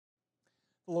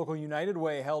The local United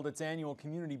Way held its annual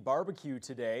community barbecue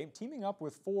today, teaming up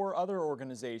with 4 other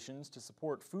organizations to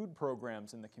support food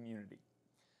programs in the community.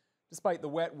 Despite the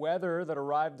wet weather that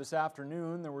arrived this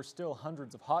afternoon, there were still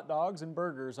hundreds of hot dogs and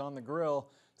burgers on the grill.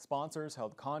 Sponsors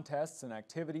held contests and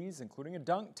activities, including a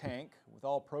dunk tank, with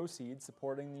all proceeds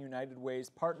supporting the United Way's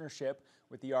partnership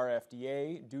with the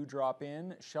RFDA, Dewdrop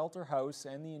Inn, Shelter House,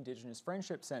 and the Indigenous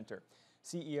Friendship Center.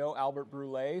 CEO Albert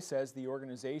Brule says the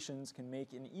organizations can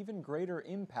make an even greater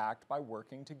impact by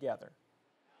working together.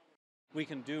 We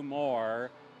can do more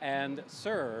and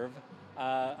serve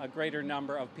a greater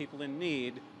number of people in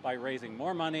need by raising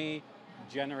more money,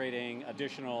 generating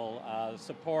additional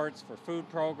supports for food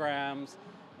programs.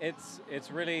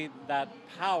 It's really that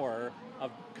power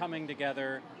of coming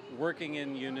together, working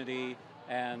in unity,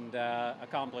 and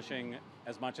accomplishing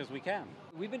as much as we can.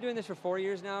 We've been doing this for 4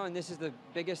 years now, and this is the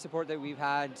biggest support that we've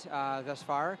had thus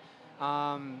far.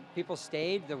 People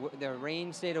stayed, the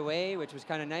rain stayed away, which was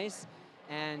kind of nice,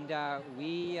 and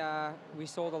we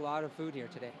sold a lot of food here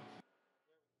today.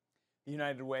 The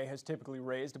United Way has typically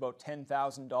raised about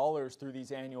 $10,000 through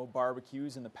these annual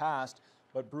barbecues in the past,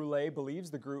 but Brule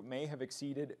believes the group may have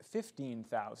exceeded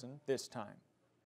 $15,000 this time.